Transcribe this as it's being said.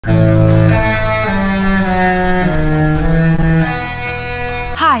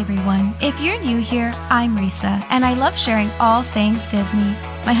here, I'm Risa, and I love sharing all things Disney.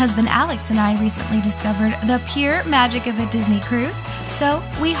 My husband Alex and I recently discovered the pure magic of a Disney cruise, so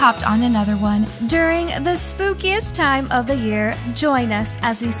we hopped on another one. During the spookiest time of the year, join us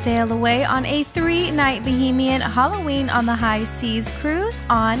as we sail away on a 3-night Bohemian Halloween on the High Seas cruise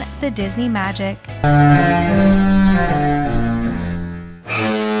on the Disney Magic.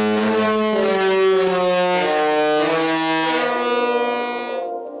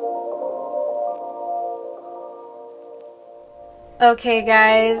 Okay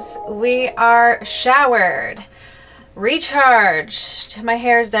guys, we are showered, recharged, my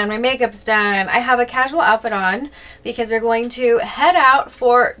hair's done, my makeup's done. I have a casual outfit on because we're going to head out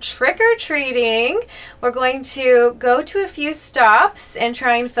for trick-or-treating. We're going to go to a few stops and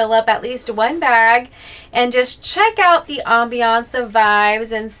try and fill up at least one bag and just check out the ambiance, the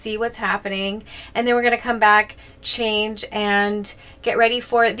vibes, and see what's happening. And then we're going to come back, change, and get ready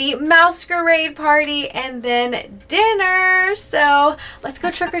for the Mousequerade Party and then dinner. So let's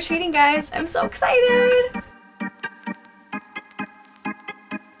go trick-or-treating, guys. I'm so excited.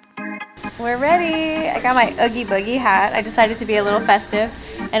 We're ready. I got my Oogie Boogie hat. I decided to be a little festive,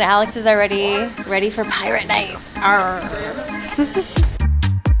 and Alex is already ready for pirate night. Arr.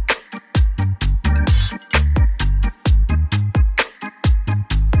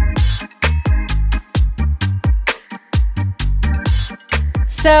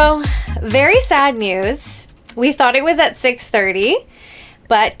 So, very sad news. We thought it was at 6:30,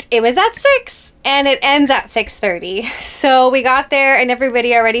 but it was at 6, and it ends at 6:30. So we got there, and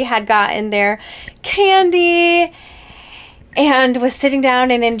everybody already had gotten their candy and was sitting down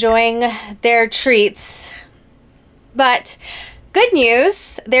and enjoying their treats. But good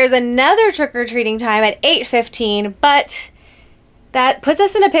news, there's another trick-or-treating time at 8:15, but that puts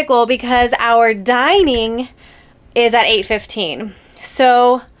us in a pickle because our dining is at 8:15.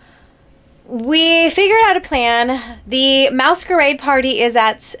 So we figured out a plan. The Mousequerade Party is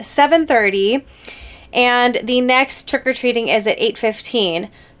at 7:30 and the next trick-or-treating is at 8:15.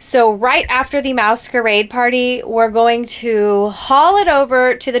 So right after the Mousequerade Party, we're going to haul it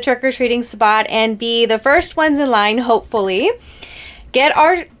over to the trick-or-treating spot and be the first ones in line, hopefully, get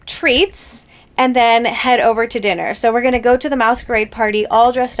our treats, and then head over to dinner. So we're going to go to the Mousequerade Party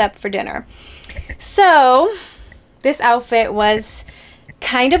all dressed up for dinner. So this outfit was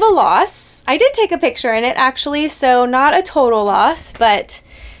kind of a loss. I did take a picture in it actually, so not a total loss, but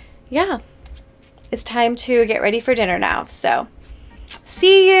yeah, it's time to get ready for dinner now. So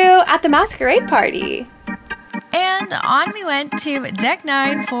see you at the Mousequerade Party. And on we went to Deck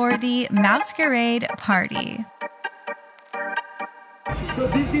 9 for the Mousequerade Party. So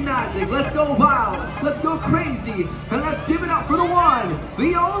Disney Magic, let's go wild, let's go crazy, and let's give it up for the one,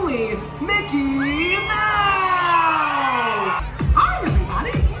 the only, Mickey Mouse! Hi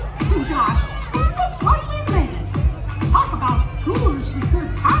everybody! Oh gosh, it looks like we made it! Talk about foolishly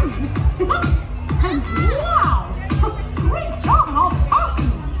good timing! And wow! Great job on all the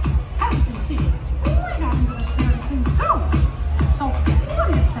costumes! As you can see, we got into the spirit of things too! So,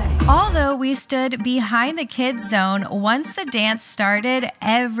 what do you say? Although we stood behind the kids zone, once the dance started,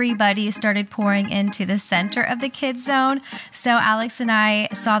 everybody started pouring into the center of the kids zone. So Alex and I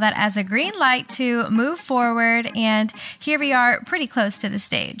saw that as a green light to move forward, and here we are pretty close to the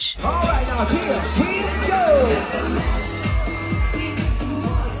stage. All right, now here we go!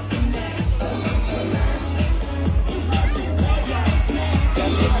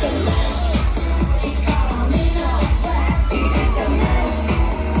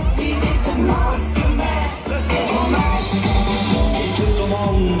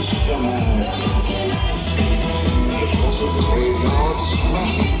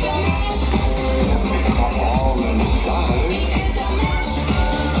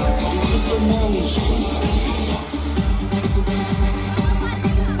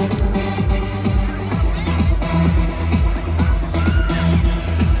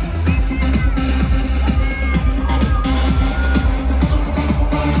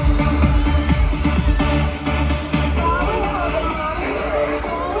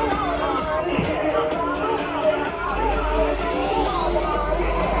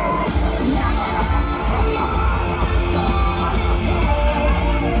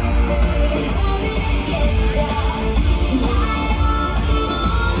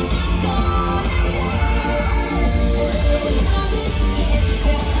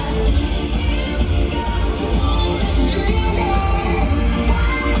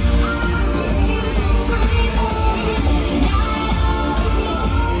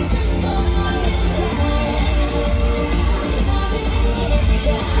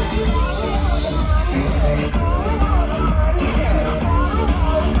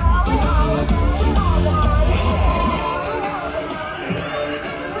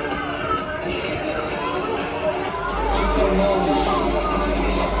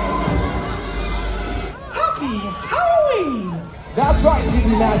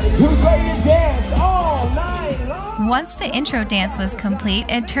 Dizzy Magic, who's ready to dance all night long? Once the intro dance was complete,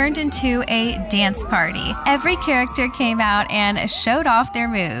 it turned into a dance party. Every character came out and showed off their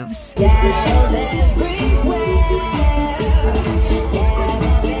moves.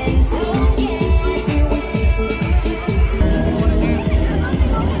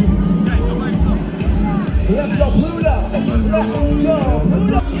 Let's go Pluto! Let's go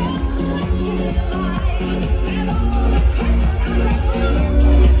Pluto!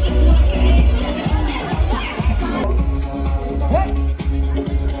 Hey!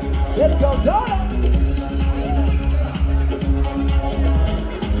 Let's go Donna!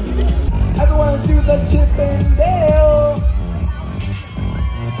 Everyone do the Chip and Dale!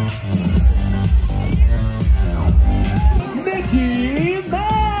 Mickey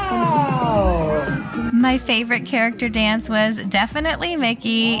Mouse! My favorite character dance was definitely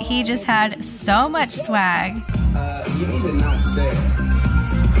Mickey. He just had so much swag. You need to not stare.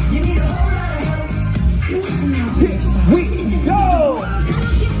 You need a whole lot of help. You need to know Here we go!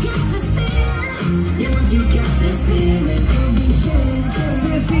 once you catch this feeling, you'll be chilling.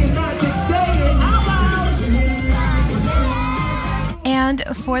 Dizzy Magic, say it out loud! And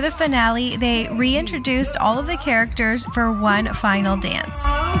for the finale, they reintroduced all of the characters for one final dance.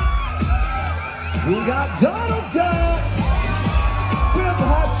 We got Donald Duck, Grandpa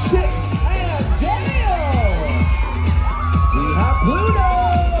Hot Chick, and Dale. We have Pluto,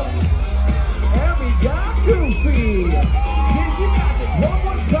 and we got Goofy. Dizzy Magic, one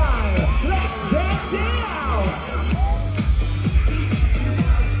more time. Let's get down.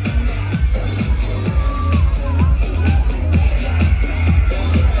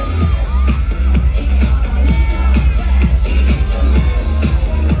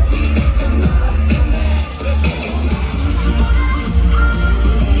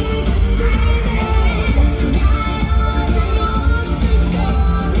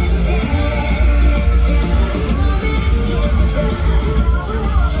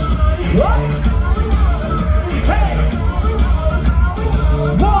 Hey!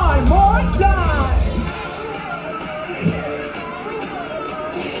 One more time!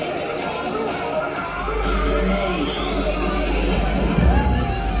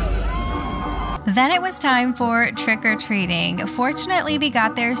 Then it was time for trick-or-treating. Fortunately, we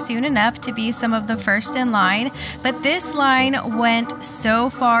got there soon enough to be some of the first in line, but this line went so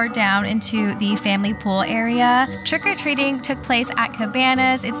far down into the family pool area. Trick-or-treating took place at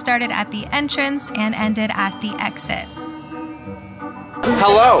Cabanas. It started at the entrance and ended at the exit.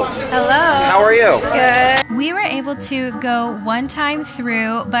 Hello. Hello. How are you? Good. We were able to go one time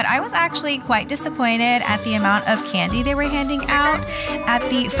through, but I was actually quite disappointed at the amount of candy they were handing out. At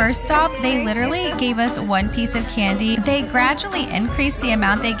the first stop, they literally gave us one piece of candy. They gradually increased the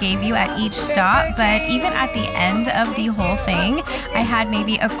amount they gave you at each stop, but even at the end of the whole thing, I had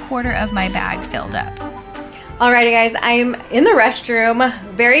maybe a quarter of my bag filled up. Alrighty guys, I'm in the restroom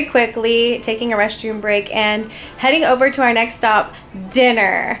very quickly, taking a restroom break and heading over to our next stop,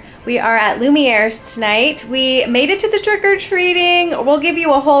 dinner. We are at Lumiers tonight. We made it to the trick-or-treating. We'll give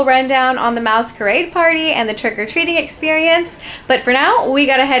you a whole rundown on the Mousequerade Party and the trick-or-treating experience. But for now, we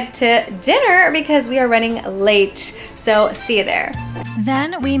gotta head to dinner because we are running late. So see you there.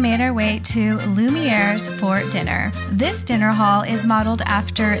 Then we made our way to Lumiers for dinner. This dinner hall is modeled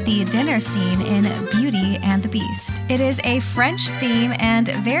after the dinner scene in Beauty and the Beast. It is a French theme and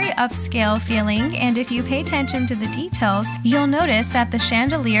very upscale feeling, and if you pay attention to the details, you'll notice that the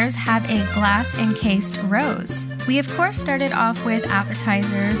chandeliers have a glass encased rose. We of course started off with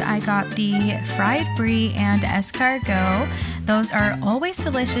appetizers. I got the fried brie and escargot. Those are always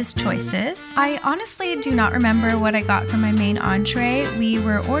delicious choices. I honestly do not remember what I got for my main entree. We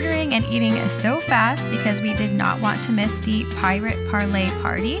were ordering and eating so fast because we did not want to miss the Pirate Parlay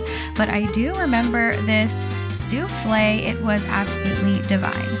Party, but I do remember this souffle. It was absolutely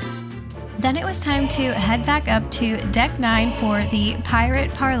divine. Then it was time to head back up to Deck 9 for the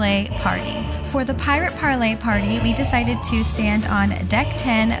Pirate Parlay Party. For the Pirate Parlay Party, we decided to stand on Deck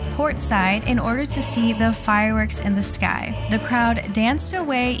 10 port side in order to see the fireworks in the sky. The crowd danced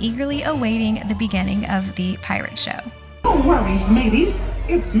away, eagerly awaiting the beginning of the pirate show. No worries, mateys.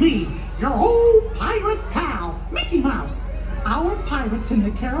 It's me, your old pirate pal, Mickey Mouse. Our Pirates in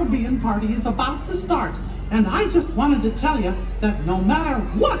the Caribbean party is about to start, and I just wanted to tell you that no matter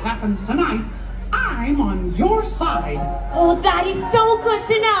what happens tonight, I'm on your side. Oh, that is so good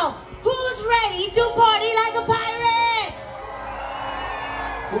to know. Who's ready to party like a pirate?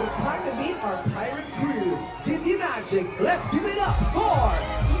 Well, it's time to meet our pirate crew, Dizzy Magic. Let's give it up for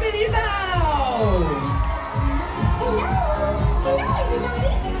Minnie Mouse! Hello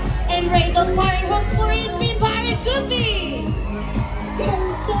everybody. And raise those pirate hooks for Infant Pirate Goofy.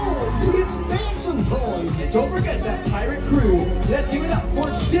 Don't forget that pirate crew. Let's give it up for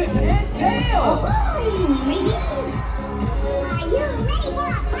Chip and Tail. Ahoy, ladies! Are you ready for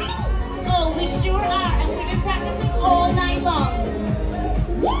a party? Oh, we sure are, and we've been practicing all night long.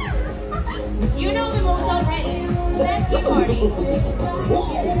 Yeah! You know the moves already. Let's get party. Let's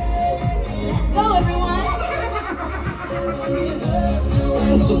go, everyone.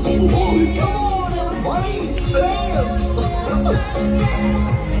 Come on, everybody! Dance!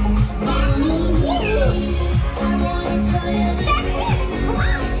 That means you! That's it! Come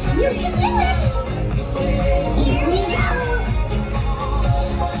on! You can do it! Here we go!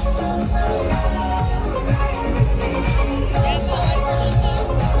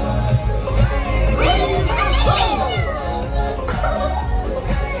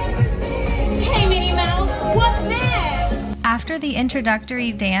 Hey, Minnie Mouse, what's next? After the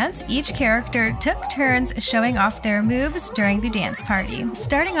introductory dance, each character took turns showing off their moves during the dance party,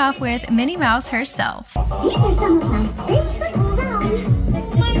 starting off with Minnie Mouse herself. These are some of my favorite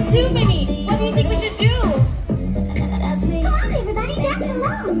songs. Mine too, Minnie. What do you think we should do? Come on, everybody, dance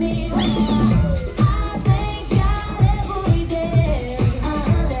along!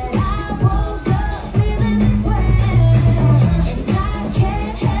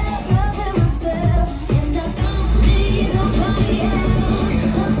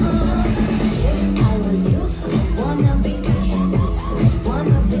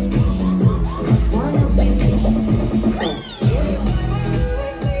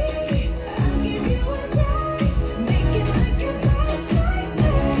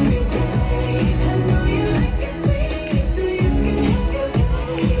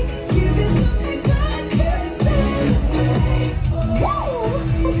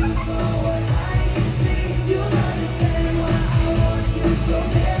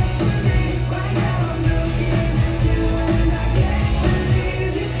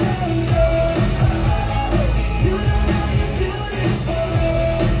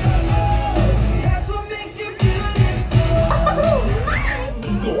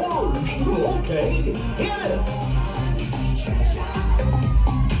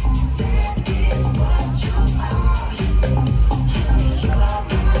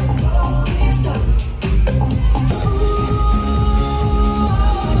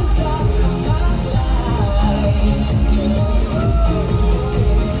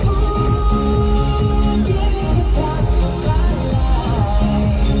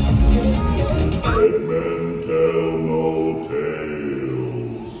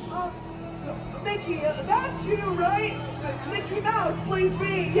 That's you, right? Mickey Mouse, please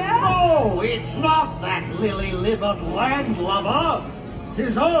be, yeah? No, it's not that lily-livered landlubber.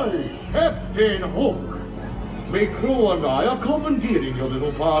 'Tis I, Captain Hook. Me crew and I are commandeering your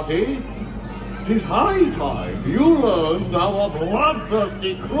little party. 'Tis high time you learned how a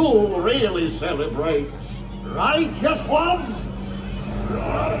bloodthirsty crew really celebrates. Right, you swabs?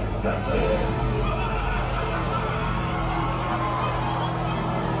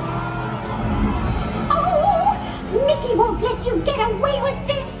 Mickey won't let you get away with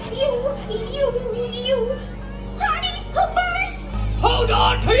this! You party hoopers! Hold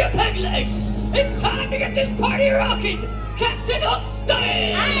on to your peg legs! It's time to get this party rocking! Captain Hook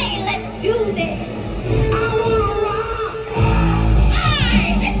style! Aye, let's do this!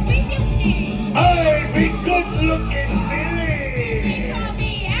 Aye, let's be guilty! Aye, be good looking, Billy! Call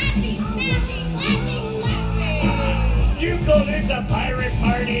me happy, snappy, clappy! You call this a pirate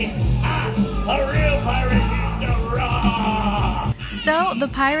party? Ah, a real pirate needs to rock! So the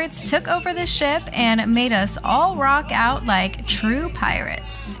pirates took over the ship and made us all rock out like true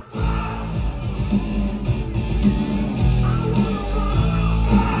pirates.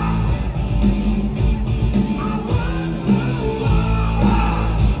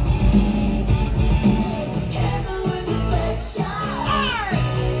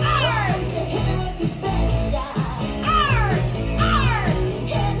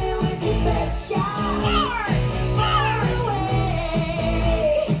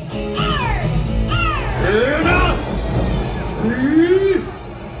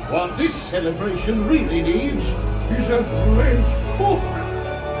 What this celebration really needs is a great hook.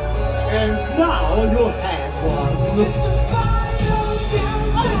 And now your hand one.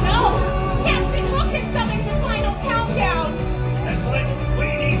 Oh no! Captain Hook is summoned the final countdown! That's right, we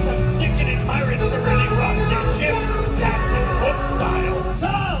need some sickening pirates to really rock this ship. Captain Hook style.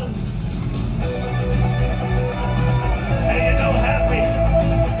 Sounds! Hey, you know, Happy,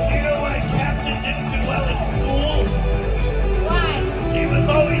 do you know why Captain didn't do well in school? Why? He was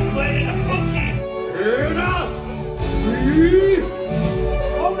always playing a hooky. Enough! Three.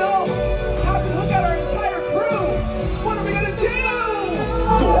 Oh no! Captain Hook got our entire crew! What are we gonna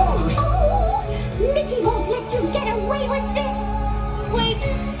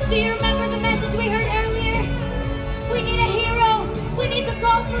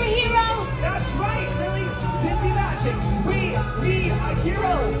Be a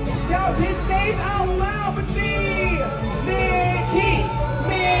hero. Shout his name out loud with me. Mickey,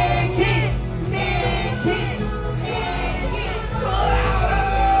 Mickey, Mickey, Mickey.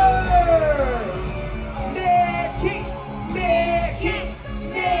 Louder. Mickey, Mickey,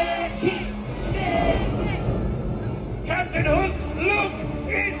 Mickey, Mickey. Captain Hook, look!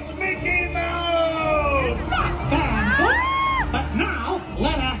 It's Mickey Mouse! Not bad, Hook. But now,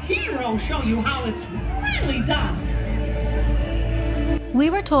 let a hero show you how it's really done. We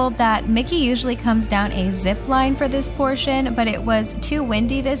were told that Mickey usually comes down a zip line for this portion, but it was too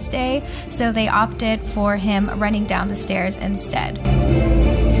windy this day, so they opted for him running down the stairs instead.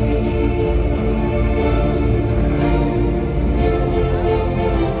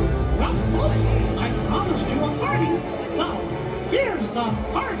 Well, folks, I promised you a party, so here's a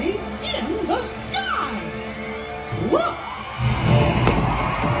party in the sky. Look!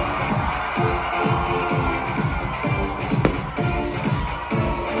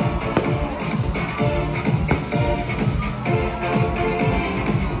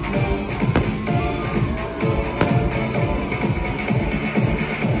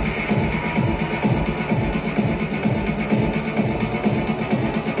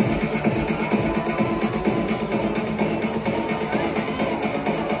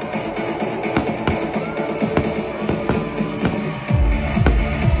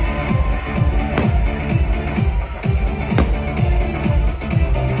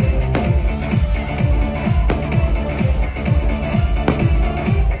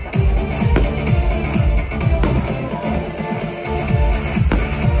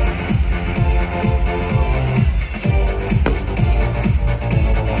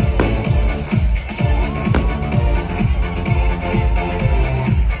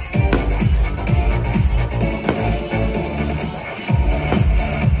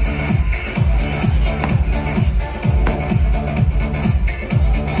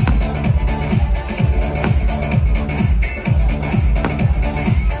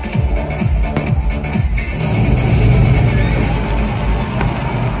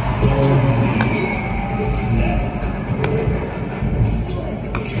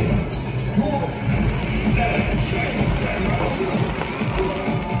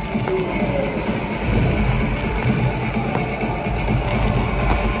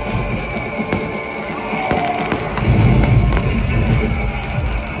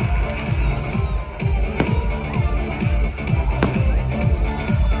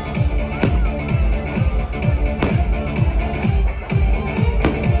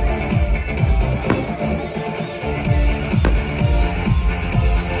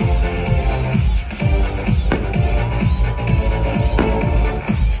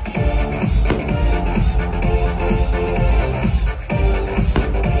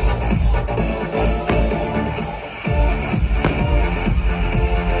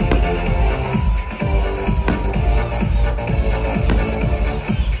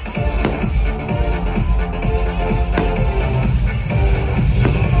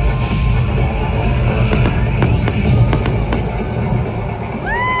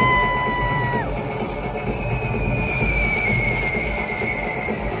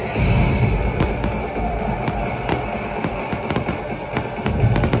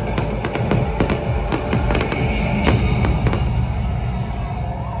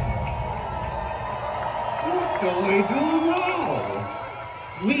 do we do now?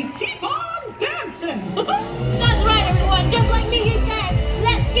 We keep on dancing! That's right, everyone. Just like Mickey said,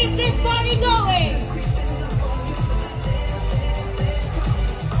 let's keep this party going.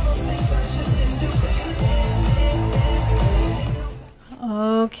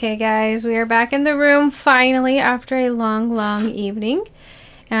 Okay, guys, we are back in the room finally after a long evening.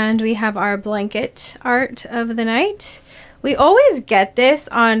 And we have our blanket art of the night. We always get this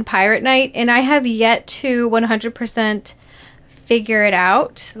on Pirate Night, and I have yet to 100% figure it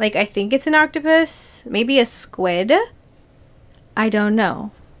out. Like, I think it's an octopus, maybe a squid. I don't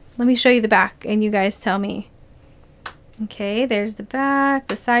know. Let me show you the back, and you guys tell me. Okay, there's the back,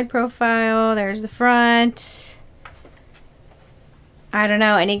 the side profile, there's the front. I don't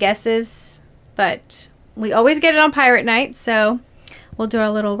know, any guesses? But we always get it on Pirate Night, so we'll do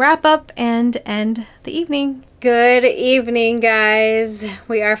our little wrap up and end the evening. Good evening, guys.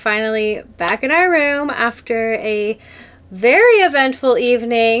 We are finally back in our room after a very eventful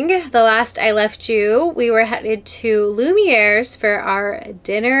evening. The last I left you, we were headed to Lumiers for our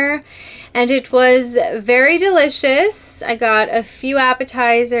dinner, and it was very delicious. I got a few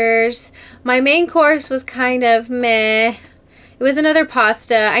appetizers. My main course was kind of meh. It was another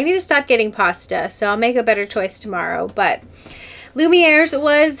pasta. I need to stop getting pasta, so I'll make a better choice tomorrow. But Lumiers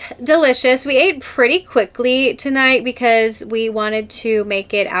was delicious. We ate pretty quickly tonight because we wanted to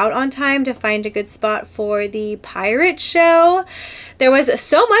make it out on time to find a good spot for the pirate show. There was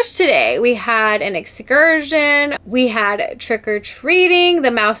so much today. We had an excursion, we had trick-or-treating,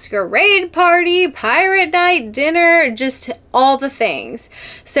 the Mousequerade Party, pirate night, dinner, just all the things.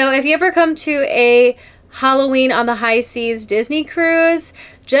 So if you ever come to a Halloween on the High Seas Disney cruise,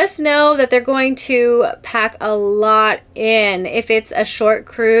 just know that they're going to pack a lot in if it's a short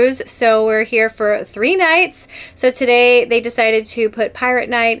cruise. So we're here for 3 nights. So today they decided to put pirate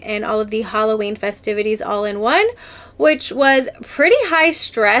night and all of the Halloween festivities all in one, which was pretty high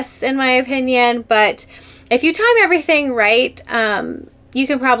stress in my opinion. But if you time everything right, you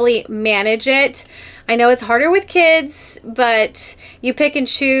can probably manage it. I know it's harder with kids, but you pick and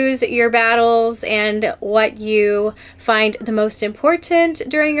choose your battles and what you find the most important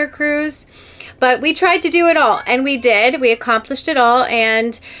during your cruise. But we tried to do it all, and we did. We accomplished it all,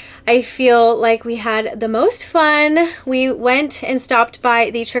 and I feel like we had the most fun. We went and stopped by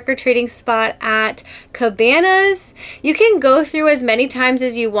the trick-or-treating spot at Cabanas. You can go through as many times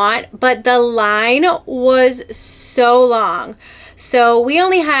as you want, but the line was so long. So we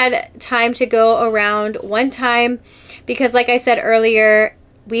only had time to go around one time because, like I said earlier,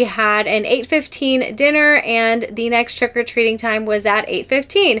 we had an 8:15 dinner and the next trick-or-treating time was at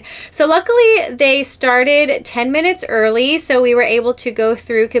 8:15. So luckily they started 10 minutes early, so we were able to go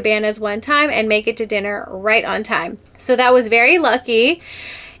through Cabanas one time and make it to dinner right on time. So that was very lucky.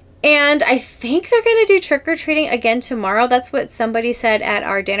 And I think they're going to do trick-or-treating again tomorrow. That's what somebody said at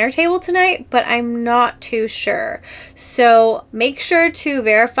our dinner table tonight, but I'm not too sure. So make sure to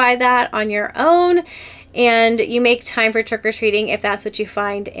verify that on your own, and you make time for trick-or-treating if that's what you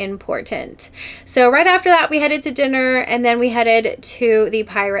find important. So right after that, we headed to dinner, and then we headed to the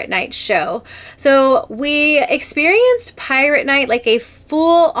Pirate Night show. So we experienced Pirate Night, like a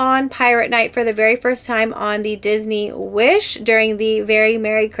full-on Pirate Night, for the very first time on the Disney Wish during the Very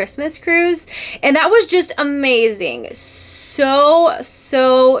Merry Christmas cruise, and that was just amazing. So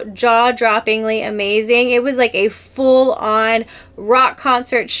jaw-droppingly amazing. It was like a full-on rock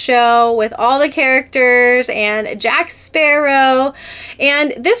concert show with all the characters and Jack Sparrow,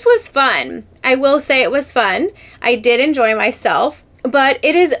 and this was fun. I will say it was fun. I did enjoy myself, but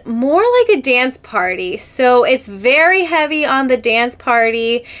it is more like a dance party. So it's very heavy on the dance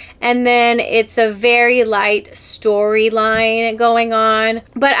party, and then it's a very light storyline going on.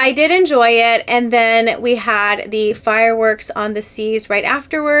 But I did enjoy it, and then we had the fireworks on the seas right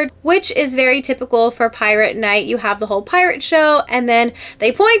afterward, which is very typical for Pirate Night. You have the whole pirate show, and then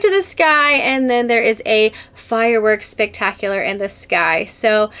they point to the sky, and then there is a fireworks spectacular in the sky.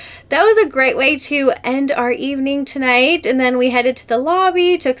 So that was a great way to end our evening tonight. And then we headed to the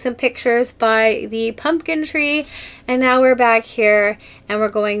lobby, took some pictures by the pumpkin tree, and now we're back here and we're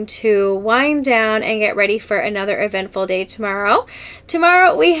going to wind down and get ready for another eventful day tomorrow.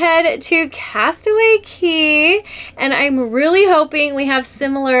 Tomorrow we head to Castaway Cay, and I'm really hoping we have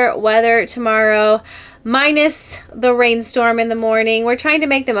similar weather tomorrow, minus the rainstorm in the morning. We're trying to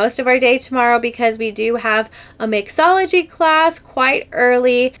make the most of our day tomorrow because we do have a mixology class quite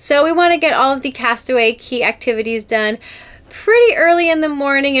early. So we want to get all of the Castaway Cay activities done pretty early in the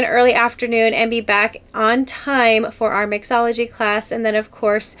morning and early afternoon and be back on time for our mixology class. And then of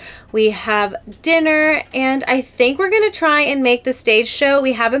course we have dinner, and I think we're gonna try and make the stage show.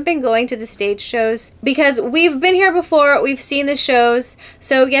 We haven't been going to the stage shows because we've been here before, we've seen the shows.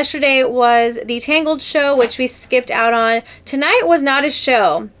 So yesterday was the Tangled show, which we skipped out on. Tonight was not a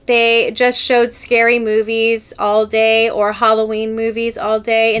show. They just showed scary movies all day or Halloween movies all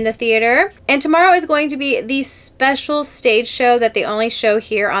day in the theater. And tomorrow is going to be the special stage show that they only show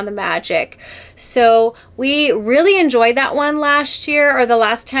here on the Magic. So we really enjoyed that one last year, or the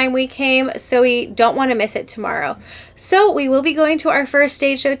last time we came, so we don't want to miss it tomorrow. So we will be going to our first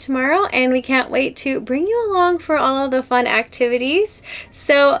stage show tomorrow, and we can't wait to bring you along for all of the fun activities.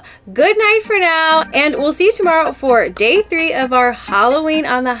 So good night for now, and we'll see you tomorrow for day 3 of our Halloween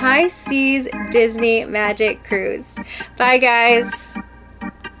on the High Seas Disney Magic Cruise. Bye guys.